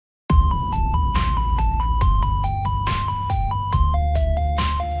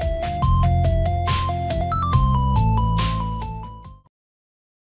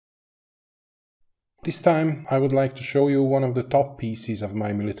This time I would like to show you one of the top pieces of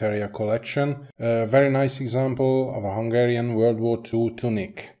my Militaria collection, a very nice example of a Hungarian World War II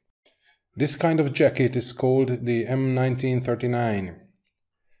tunic. This kind of jacket is called the M1939.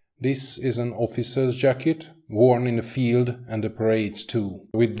 This is an officer's jacket, worn in the field and the parades too,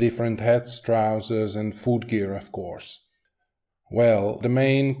 with different hats, trousers and foot gear of course. Well, the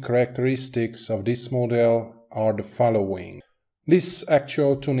main characteristics of this model are the following. This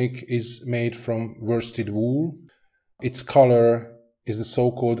actual tunic is made from worsted wool. Its color is the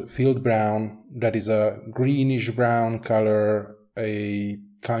so-called field brown, that is a greenish brown color, a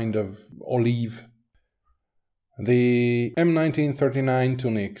kind of olive. The M1939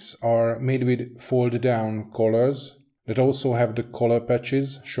 tunics are made with fold-down collars that also have the collar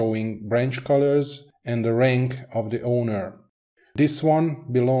patches showing branch colors and the rank of the owner. This one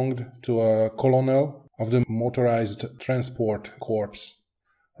belonged to a colonel of the motorized transport corps.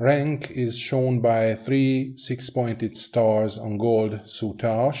 Rank is shown by 3 six-pointed stars on gold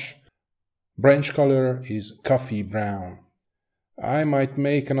soutache. Branch color is coffee brown. I might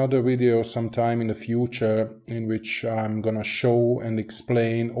make another video sometime in the future in which I'm gonna show and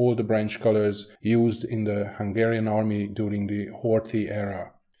explain all the branch colors used in the Hungarian army during the Horthy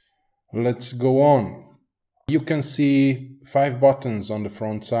era. Let's go on. You can see 5 buttons on the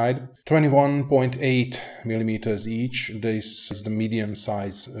front side, 21.8 millimeters each. This is the medium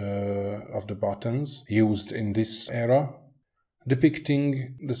size of the buttons used in this era,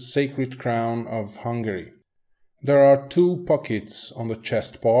 depicting the sacred crown of Hungary. There are 2 pockets on the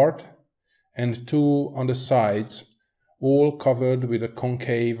chest part and 2 on the sides, all covered with a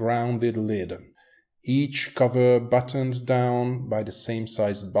concave rounded lid, each cover buttoned down by the same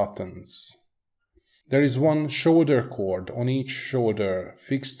sized buttons. There is 1 shoulder cord on each shoulder,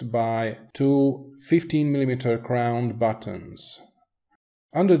 fixed by 2 15mm crowned buttons.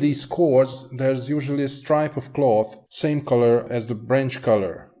 Under these cords there's usually a stripe of cloth, same color as the branch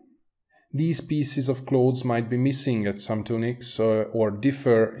color. These pieces of clothes might be missing at some tunics or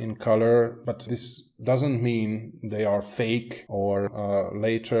differ in color, but this doesn't mean they are fake or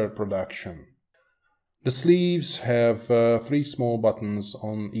later production. The sleeves have 3 small buttons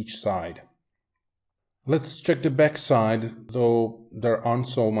on each side. Let's check the back side, though there aren't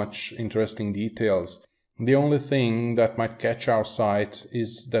so much interesting details. The only thing that might catch our sight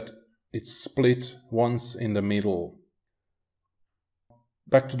is that it's split once in the middle.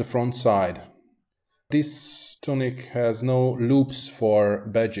 Back to the front side. This tunic has no loops for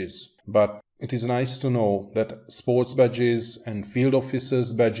badges, but it is nice to know that sports badges and field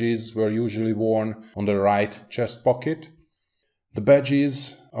officers' badges were usually worn on the right chest pocket. The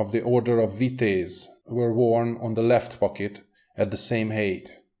badges of the Order of Vitéz were worn on the left pocket at the same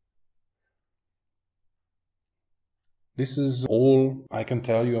height. This is all I can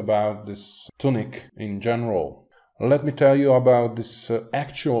tell you about this tunic in general. Let me tell you about this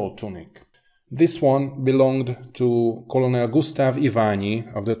actual tunic. This one belonged to Colonel Gustav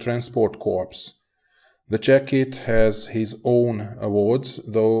Iványi of the Transport Corps. The jacket has his own awards,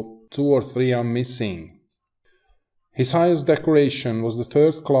 though 2 or 3 are missing. His highest decoration was the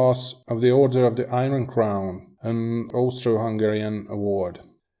 3rd class of the Order of the Iron Crown, an Austro-Hungarian award.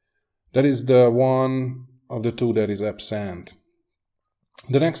 That is the one of the 2 that is absent.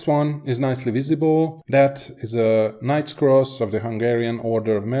 The next one is nicely visible. That is a Knight's Cross of the Hungarian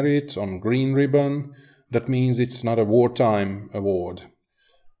Order of Merit on green ribbon. That means it's not a wartime award.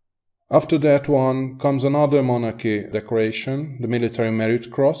 After that one comes another monarchy decoration, the Military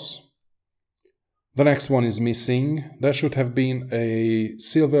Merit Cross. The next one is missing. There should have been a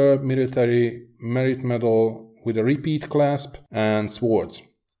silver military merit medal with a repeat clasp and swords.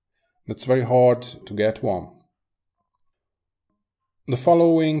 That's very hard to get one. The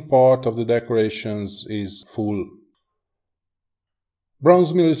following part of the decorations is full.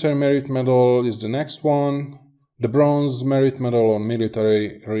 Bronze Military Merit Medal is the next one. The Bronze Merit Medal on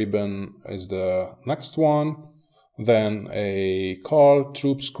military ribbon is the next one. Then a Karl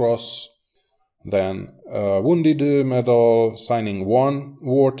Troops Cross. Then a Wounded Medal signing 1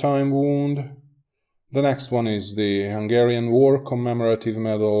 wartime wound. The next one is the Hungarian War Commemorative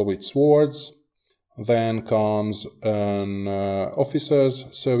Medal with swords. Then comes an Officer's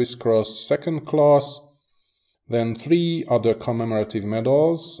Service Cross 2nd class. Then 3 other commemorative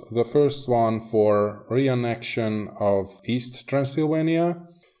medals. The first one for re-annexion of East Transylvania.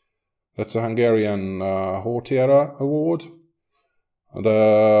 That's a Hungarian Horthy era award.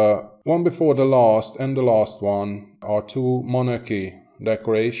 The one before the last and the last one are 2 monarchy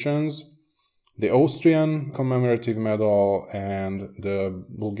decorations, the Austrian commemorative medal and the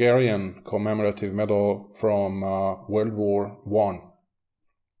Bulgarian commemorative medal from World War I.